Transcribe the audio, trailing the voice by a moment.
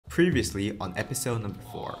Previously on episode number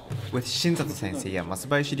 4, with Sensei and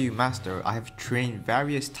Matsubayashi Ryu Master, I have trained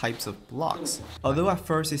various types of blocks. Although at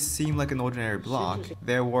first it seemed like an ordinary block,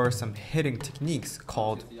 there were some hidden techniques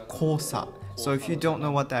called kosa. So if you don't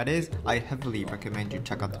know what that is, I heavily recommend you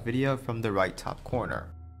check out the video from the right top corner.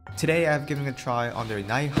 Today I have given a try on their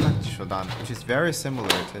Naihanchi Shodan, which is very similar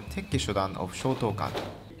to Tekki Shodan of shotokan.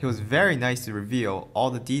 It was very nice to reveal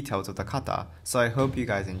all the details of the kata, so I hope you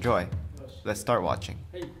guys enjoy. Let's start watching.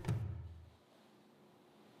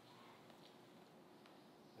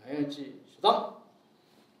 Naihanchi Shodan.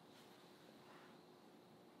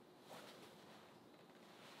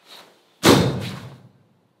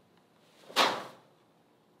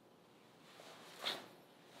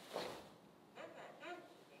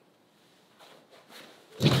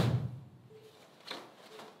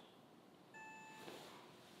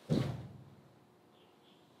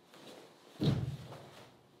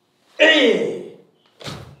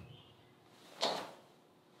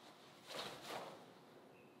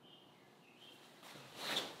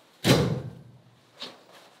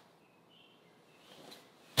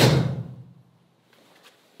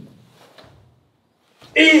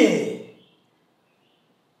 Hey!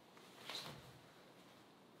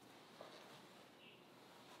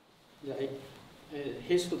 じゃあ、はい、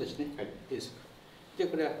閉塞ですね。はい、閉塞。で、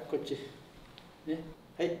これはこっち。ね。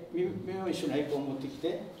はい、耳を一緒にアイコンを持ってき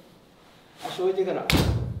て、足を置いてから、こ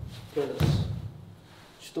れです。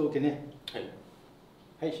手刀受けね。はい。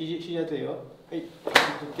はい、肘当てよ。はい。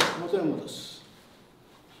元に戻す。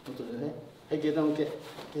元でね。はい、下段受け。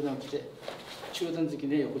下段来て、中段突き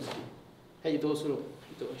ね、横突き。はい、移動する。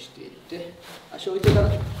移動していって、足を置いてから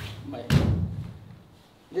前。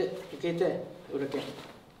で、受けて、裏剣。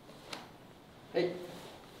はい。は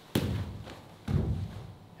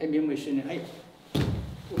い、耳も一緒に。はい。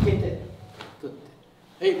受けて、取っ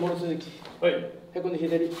て。はい、もろ続き。はい。はい、今度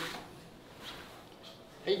左。はい。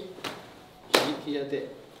肘当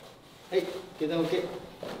て。はい、下段受け。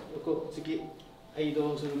横突き。はい、移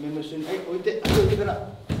動する。耳も一緒に。はい、置いて、足を置いてから。は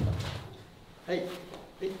い。はい。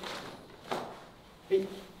はい。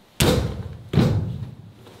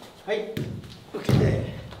はい。受けて。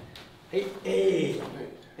はい。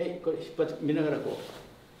はい、これ引っ張って見ながらこう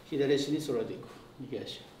左足に揃えていく。右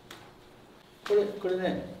足。これ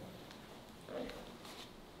ね、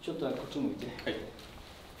ちょっとこっち向いて。はい。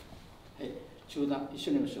はい。中段一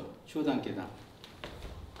緒にやりましょう。中段下段。は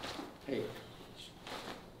い。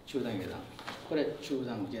中段下段。これ中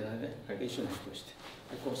段下段で、はい、一緒にこうして。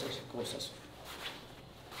はい、交差して交差す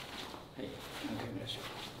る。はい。何回もやりましょう。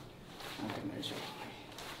何回もやりましょう。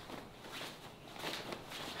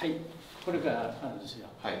はい。これがあるんですよ。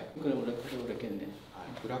はい。これ裏剣ね。は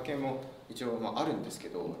い。裏剣も一応あるんですけ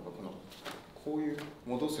ど、こういう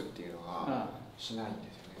戻すっていうのがしないんで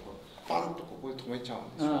すよね。バンとここで止めちゃうん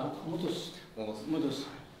ですよ。戻す。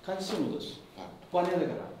感じして戻す。バネだから。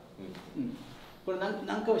うん。これ何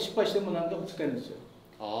回も失敗しても何回も使えるんですよ。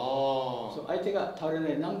ああ。そう、相手が倒れな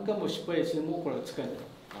い。何回も失敗してもこれが使える。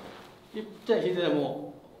一体左は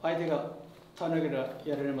もう相手が倒れなければ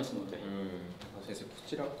やられますので。先生、こ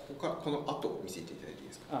ちら、この後を見せていただいていい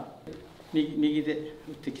ですか。右で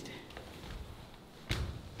打ってきて。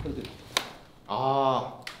これで。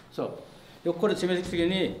ああ。そう。横から攻めてきた時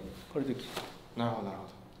に、これできる。なるほど、なるほど。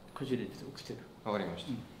こじれて起きてる。わかりまし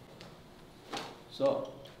た。そ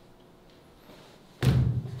う。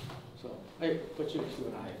そう。はい、こっちに来て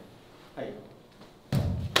ください。はい。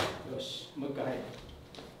よし、もう一回。はい。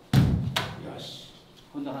よし。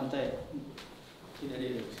今度反対。左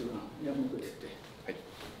で来てください。向こうへ行って。はい。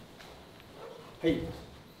はい。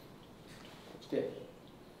来て。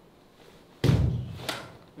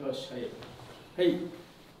よし、はい。はい。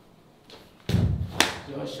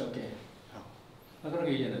よし、OK。なかなか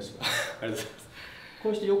いいじゃないですか。ありがとうございます。こ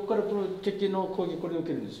うして横からこの敵の攻撃これを受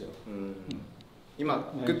けるんですよ。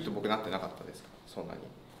今、グッと僕なってなかったですか、そんな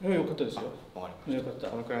に。よかったですよ。わかりました。よかった。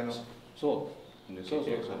このくらいの。そう。そうです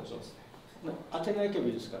ね。当てないけばい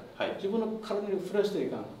いですから、自分の体に振らしてい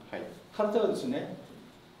かん。体はですね、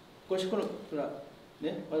ごしこの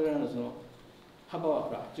ね、我々のその幅は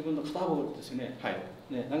ほら自分の肩幅ですよね。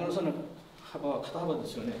ね、長野さんの幅は肩幅で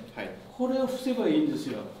すよね。これを伏せばいいんです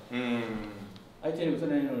よ。相手に打た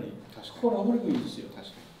ないのに。これ守ればいいんですよ。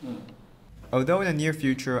Although in the near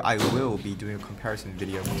future I will be doing a comparison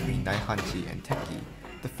video between Naihanchi and Tekki,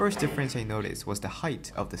 the first difference I noticed was the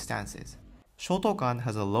height of the stances. Shotokan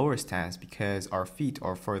has a lower stance because our feet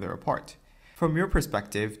are further apart. From your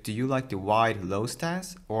perspective, do you like the wide low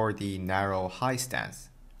stance or the narrow high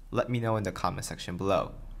stance? Let me know in the comment section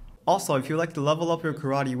below. Also, if you'd like to level up your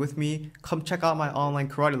karate with me, come check out my online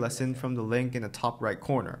karate lesson from the link in the top right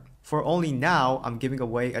corner. For only now, I'm giving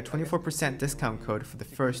away a 24% discount code for the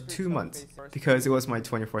first 2 months because it was my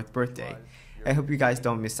 24th birthday. I hope you guys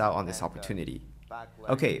don't miss out on this opportunity.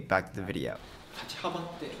 Okay, back to the video. 立ち幅っ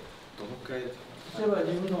てどのくらいですか？例えば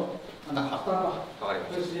自分の負担は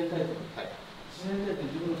自然体で、はい、自然体で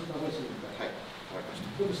自分の負担をしてください。はい、わかりました。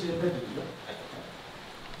よく自然体でいいよ。はい。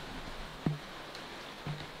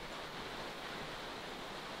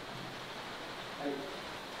はい。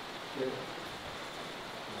で、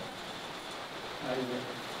はいね。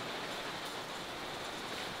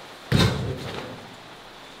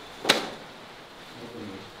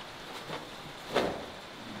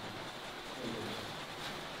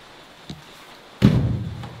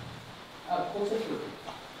交差する。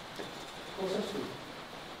交差する。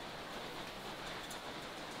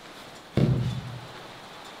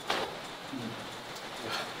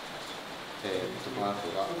この後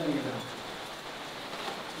が。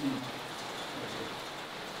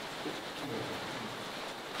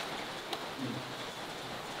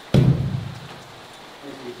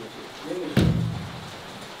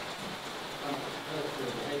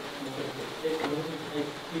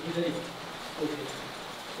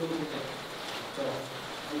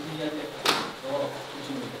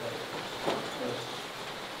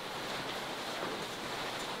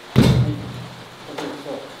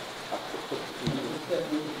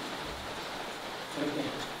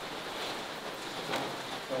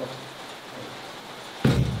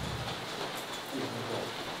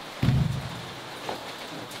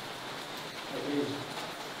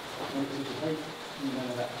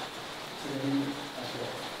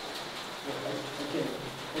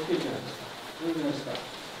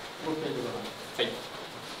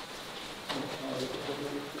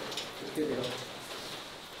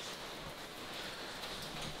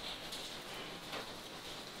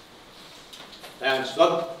Naihanchi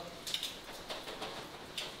Shodan.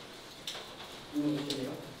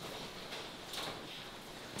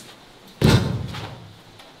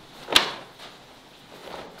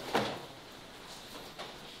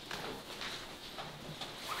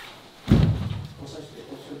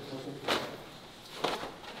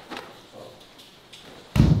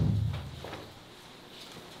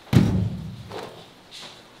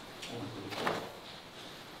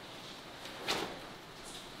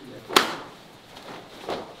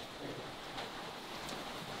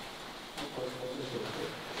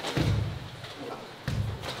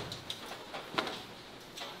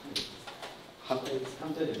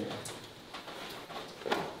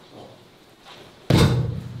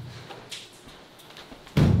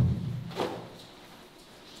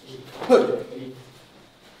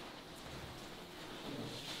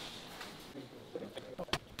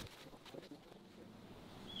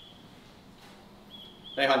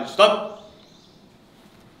 Naihanchi Shodan.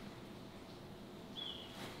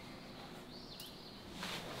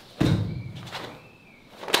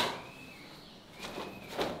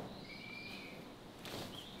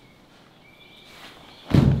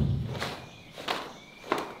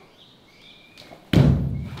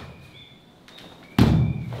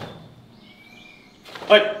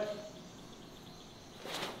 Hey.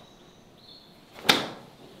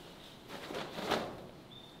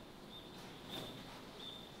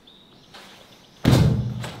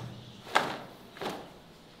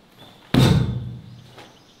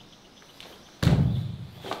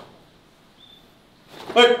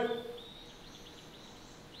 Hey.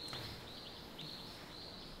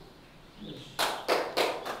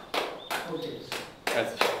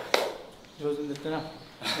 上手になったな。OK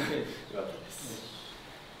です。よかったです。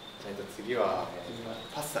じゃあ次は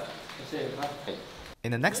パッサイ。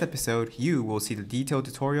In the next episode, you will see the detailed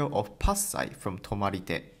tutorial of passai from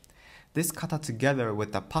Tomarite. This kata together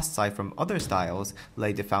with the passai from other styles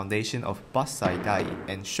lay the foundation of Bassai Dai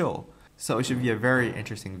and Sho, so it should be a very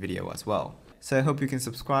interesting video as well. So I hope you can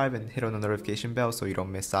subscribe and hit on the notification bell so you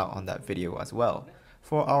don't miss out on that video as well.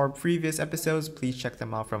 For our previous episodes, please check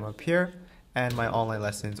them out from up here, and my online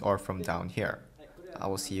lessons are from down here. I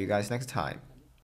will see you guys next time.